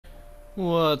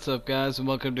What's up, guys, and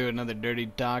welcome to another Dirty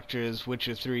Doctors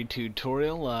Witcher 3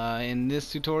 tutorial. In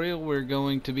this tutorial we're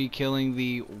going to be killing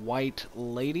the White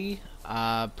Lady.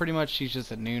 Pretty much she's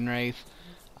just a Noon Wraith,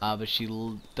 but she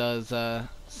does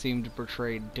seem to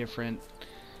portray different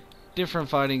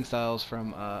fighting styles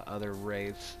from other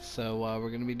wraiths. So we're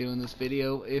going to be doing this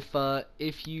video.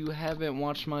 If you haven't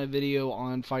watched my video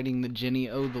on fighting the Jenny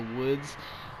O' the Woods,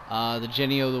 the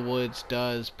Jenny O' the Woods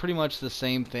does pretty much the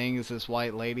same thing as this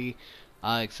White Lady,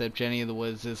 except Jenny of the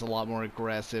Woods is a lot more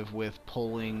aggressive with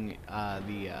pulling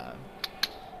the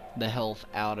health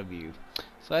out of you.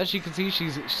 So as you can see,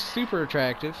 she's super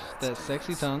attractive. That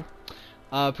sexy tongue.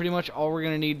 Pretty much all we're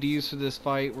going to need to use for this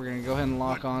fight, we're going to go ahead and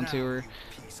lock onto her.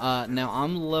 Now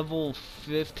I'm level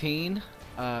 15,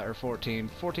 or 14,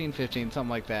 15, something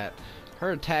like that.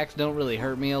 Her attacks don't really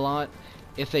hurt me a lot.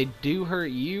 If they do hurt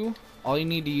you, all you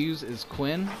need to use is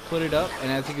Quinn, put it up,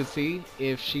 and as you can see,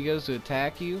 if she goes to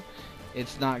attack you,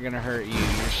 it's not going to hurt you.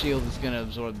 Your shield is going to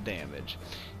absorb the damage.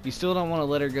 You still don't want to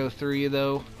let her go through you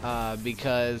though,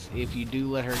 because if you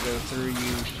do let her go through you,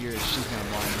 she's going to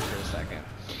blind you for a second.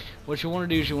 What you want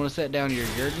to do is you want to set down your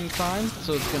Jurgen sign,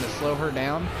 so it's going to slow her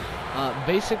down.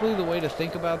 Basically, the way to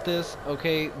think about this,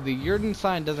 okay, the Jurgen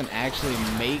sign doesn't actually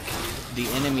make the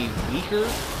enemy weaker.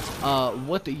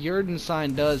 What the Jurgen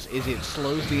sign does is it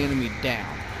slows the enemy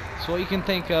down. So what you can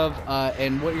think of,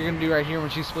 and what you're going to do right here when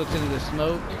she splits into the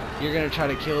smoke, you're going to try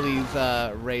to kill these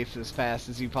wraiths as fast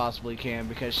as you possibly can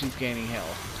because she's gaining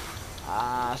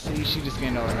health. See, she just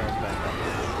gained all her health back up.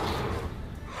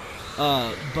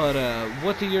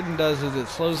 What the Jurgen does is it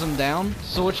slows them down.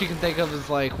 So what you can think of is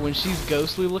like when she's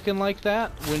ghostly looking like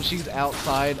that, when she's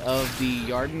outside of the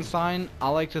Jurgen sign, I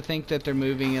like to think that they're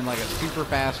moving in like a super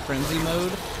fast frenzy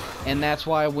mode, and that's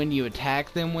why when you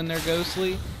attack them when they're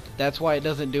ghostly, that's why it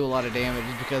doesn't do a lot of damage,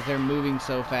 is because they're moving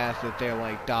so fast that they're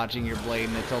like dodging your blade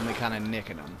and it's only kind of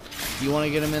nicking them. You want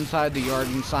to get them inside the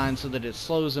Jurgen sign so that it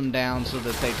slows them down so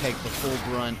that they take the full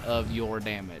brunt of your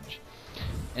damage.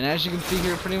 And as you can see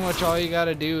here, pretty much all you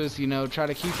gotta do is, you know, try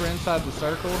to keep her inside the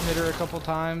circle, hit her a couple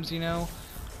times, you know.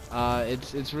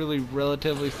 It's really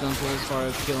relatively simple as far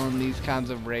as killing these kinds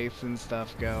of wraiths and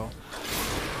stuff go.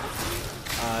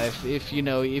 If you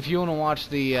want to watch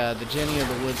the Jenny of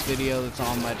the Woods video that's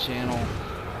on my channel,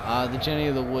 the Jenny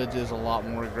of the Woods is a lot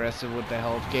more aggressive with the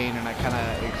health gain, and I kind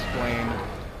of explain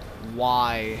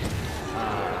why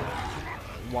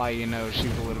you know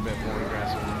she's a little bit more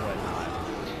aggressive and whatnot.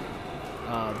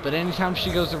 But anytime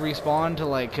she goes to respawn to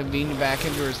like convene back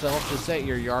into herself, just set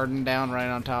your Jurgen down right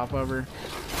on top of her.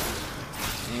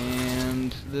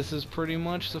 And this is pretty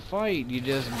much the fight. You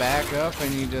just back up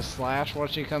and you just slash while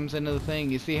she comes into the thing.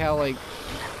 You see how, like,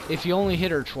 if you only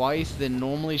hit her twice, then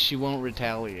normally she won't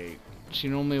retaliate. She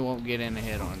normally won't get in a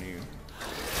hit on you.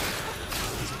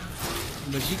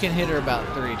 But you can hit her about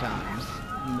 3 times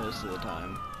most of the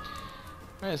time.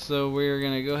 Alright, so we're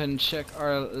gonna go ahead and check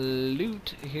our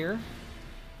loot here.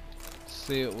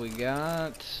 See what we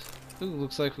got. Ooh,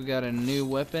 looks like we got a new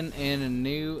weapon and a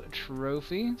new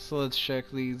trophy. So let's check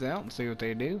these out and see what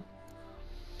they do.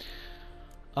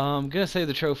 I'm gonna say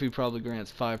the trophy probably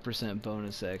grants 5%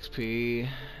 bonus XP.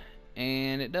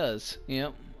 And it does.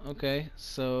 Yep. Okay,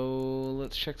 so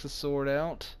let's check the sword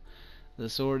out. The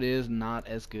sword is not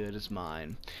as good as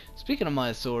mine. Speaking of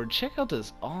my sword, check out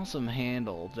this awesome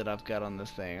handle that I've got on this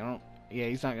thing. Yeah,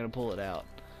 he's not gonna pull it out.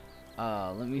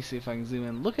 Let me see if I can zoom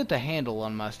in. Look at the handle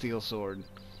on my steel sword.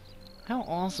 How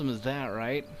awesome is that,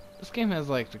 right? This game has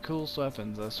like the coolest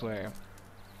weapons, I swear.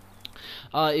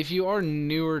 If you are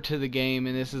newer to the game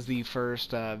and this is the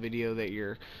first video that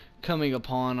you're coming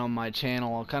upon on my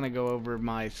channel, I'll kind of go over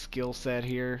my skill set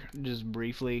here just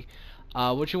briefly.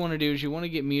 What you want to do is you want to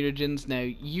get mutagens. Now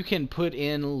you can put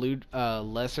in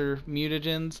lesser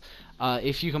mutagens.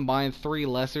 If you combine 3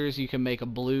 lessers, you can make a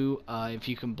blue. If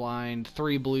you combine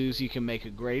 3 blues, you can make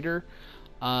a greater.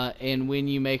 And when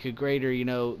you make a greater, you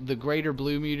know, the greater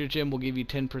blue mutagen will give you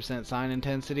 10% sign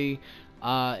intensity.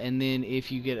 And then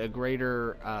if you get a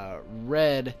greater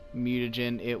red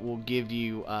mutagen, it will give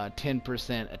you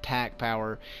 10% attack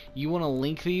power. You want to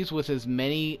link these with as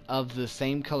many of the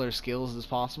same color skills as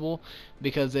possible,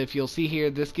 because if you'll see here,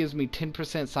 this gives me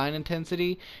 10% sign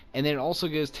intensity, and then it also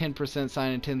gives 10%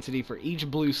 sign intensity for each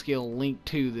blue skill linked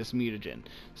to this mutagen.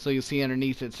 So you'll see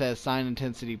underneath it says sign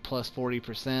intensity plus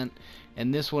 40%,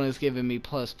 and this one is giving me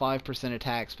plus 5%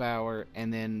 attacks power,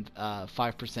 and then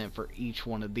 5% for each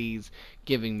one of these,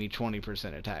 giving me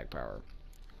 20% attack power.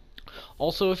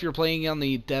 Also, if you're playing on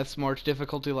the Death's March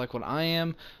difficulty like what I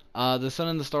am, The Sun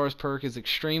and the Stars perk is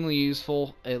extremely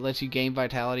useful. It lets you gain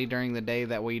vitality during the day,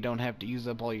 that way you don't have to use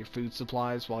up all your food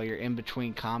supplies while you're in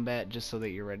between combat, just so that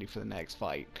you're ready for the next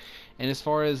fight. And as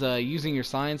far as using your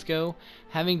science go,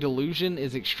 having Delusion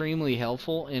is extremely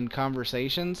helpful in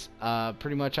conversations.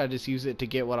 Pretty much I just use it to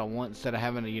get what I want instead of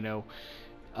having to,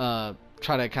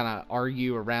 try to kind of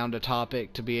argue around a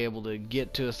topic to be able to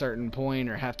get to a certain point,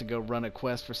 or have to go run a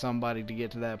quest for somebody to get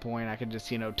to that point. I can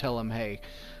just, tell them, hey,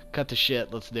 cut the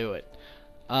shit, let's do it.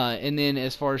 And then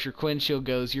as far as your Quinn shield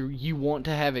goes, you want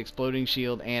to have exploding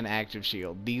shield and active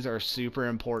shield. These are super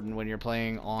important when you're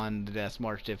playing on the Death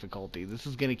March difficulty. This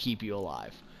is going to keep you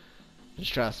alive.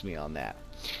 Just trust me on that.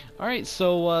 Alright,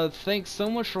 so thanks so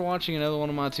much for watching another one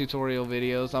of my tutorial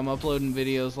videos. I'm uploading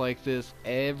videos like this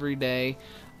every day.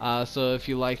 So if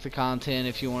you like the content,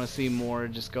 if you want to see more,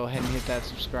 just go ahead and hit that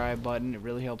subscribe button. It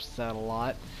really helps us out a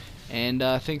lot. And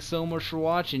thanks so much for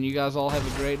watching. You guys all have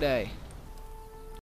a great day.